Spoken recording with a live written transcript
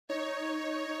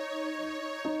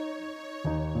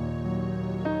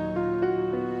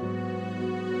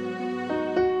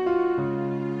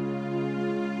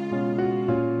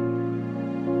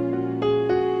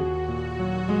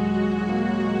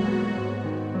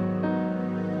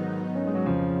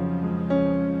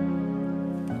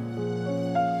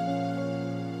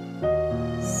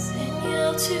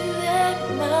Tu es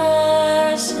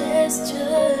majestueux,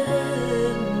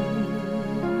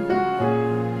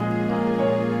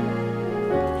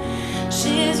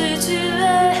 Jésus, tu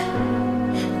es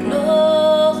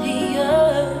glorieux,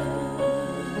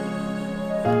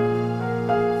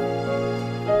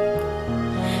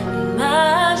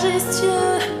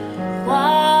 majestueux,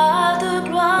 roi de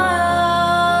gloire,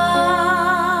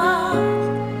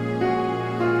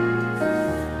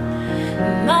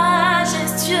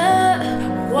 majestueux,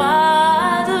 roi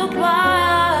de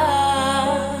gloire,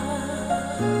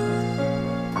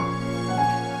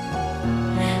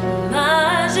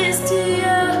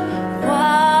 majestueux,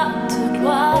 roi de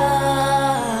gloire,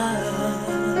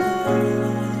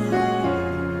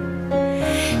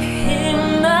 et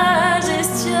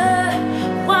majestueux,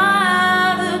 roi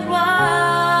de gloire,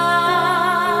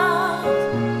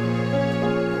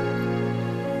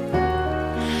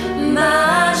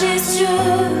 majestueux,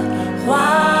 roi.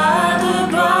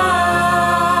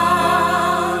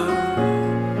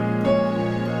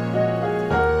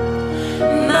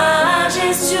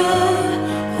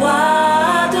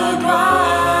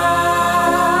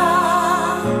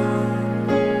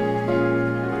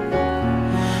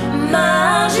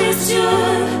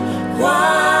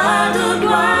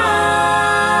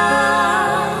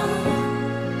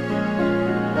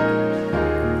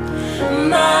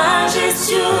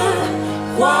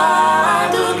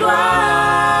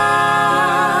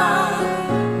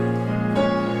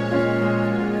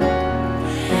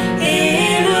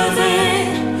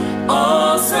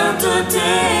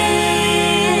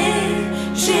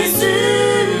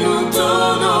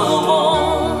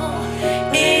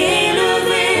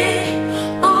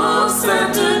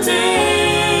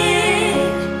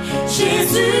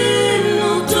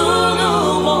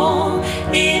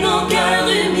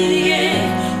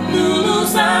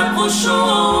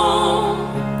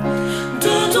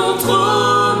 De ton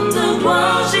trône de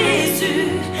gloire, Jésus,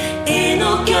 et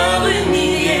nos cœurs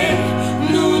humiliés,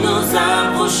 nous nous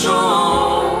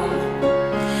approchons.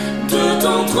 De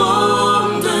ton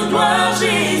trône de gloire,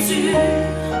 Jésus,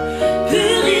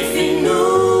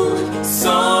 purifie-nous,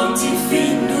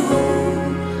 sanctifie-nous,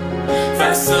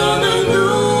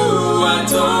 façonne-nous à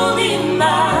ton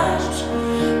image,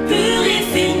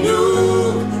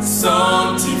 purifie-nous,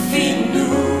 sanctifie-nous.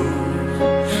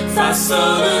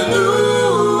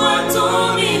 Façonne-nous à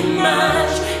ton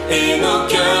image, et nos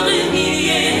cœurs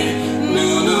humiliés,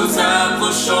 nous nous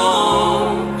approchons.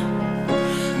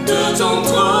 De ton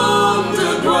trône de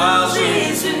gloire,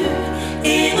 Jésus,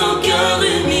 et nos cœurs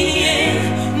humiliés,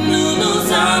 nous nous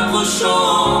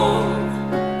approchons.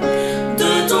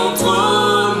 De ton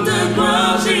trône de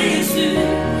gloire, Jésus,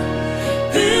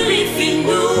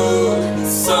 purifie-nous,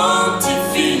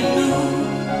 sanctifie-nous,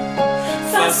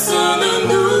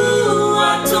 façonne-nous à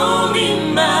ton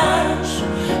image,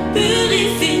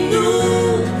 purifie-nous,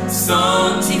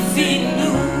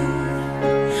 sanctifie-nous,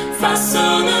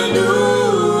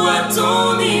 façonne-nous à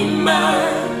ton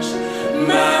image,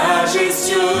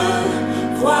 majestueux,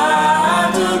 roi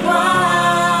de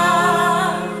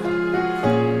gloire,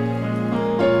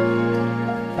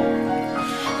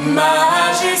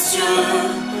 majestueux,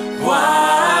 roi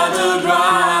de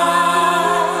gloire,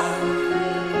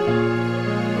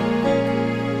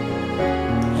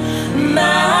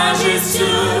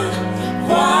 majestueux,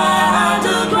 roi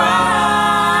de gloire,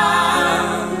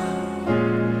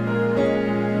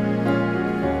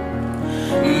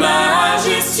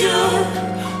 majestueux,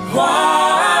 roi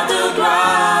de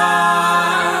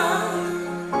gloire,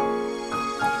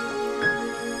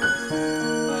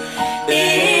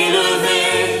 élevé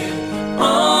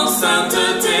en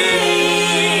sainteté,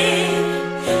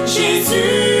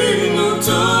 Jésus, nous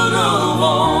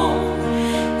t'honorons.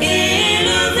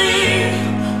 Élevé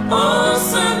en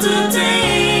sainteté,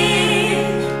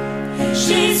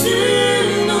 Jésus,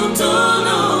 nous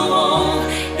t'honorons,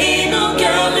 et nos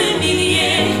cœurs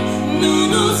humiliés, nous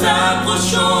nous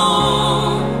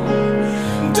approchons.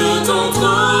 De ton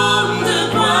trône de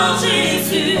gloire,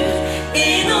 Jésus,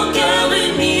 et nos cœurs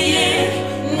humiliés,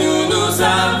 nous nous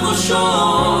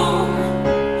approchons.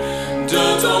 De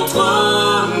ton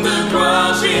trône de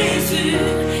gloire, Jésus,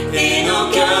 et nos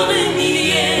cœurs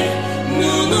humiliés,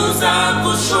 nous nous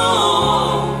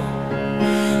approchons.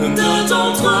 De ton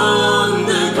trône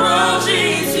de gloire,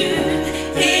 Jésus,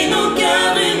 et nos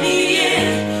cœurs humiliés,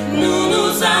 nous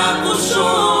nous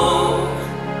approchons.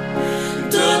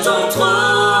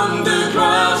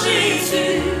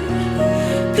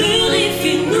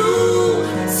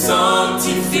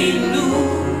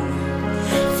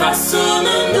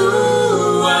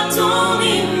 ton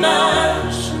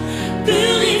image.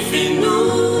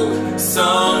 Purifie-nous,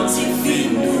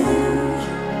 sanctifie-nous,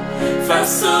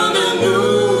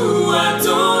 façonne-nous à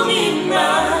ton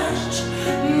image.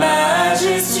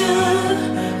 Majestueux,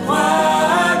 roi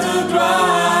de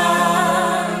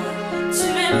gloire. Tu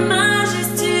es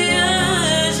majestueux,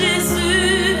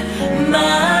 Jésus.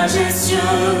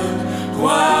 Majestueux,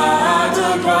 roi de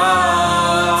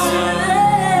gloire.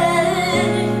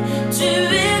 Tu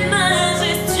es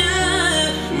majestueux,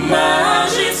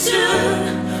 Majestueux,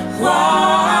 roi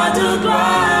de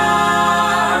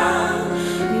gloire.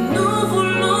 nous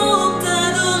voulons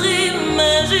t'adorer,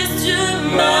 majestueux,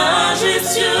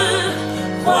 Majestueux,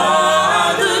 roi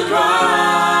de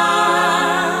gloire.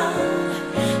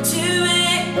 tu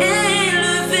es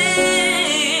élevé,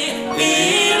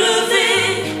 Élevé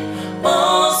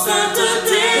en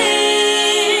sainteté,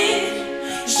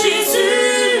 Jésus,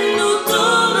 nous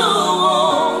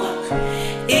t'honorons.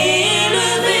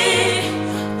 Élevé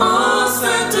en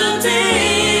sainteté,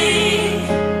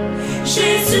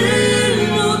 Jésus,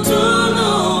 nous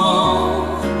t'honorons.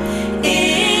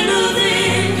 Élevé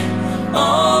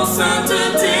en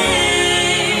sainteté,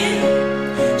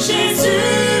 Jésus,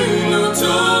 nous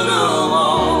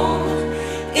t'honorons.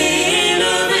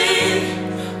 Élevé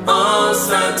en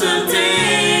sainteté,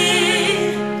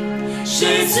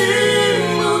 Jésus,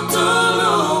 nous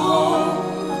t'honorons.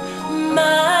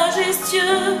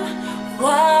 majestueux,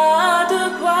 roi de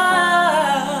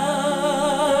gloire.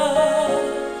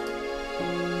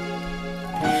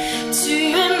 Tu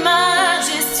es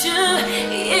majestueux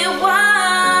et roi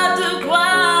de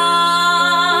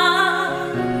gloire.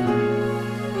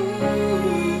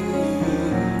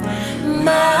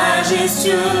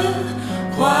 Majestueux,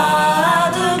 roi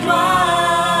de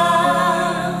gloire.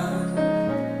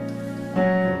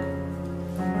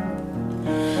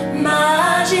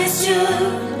 Majestueux,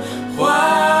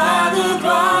 roi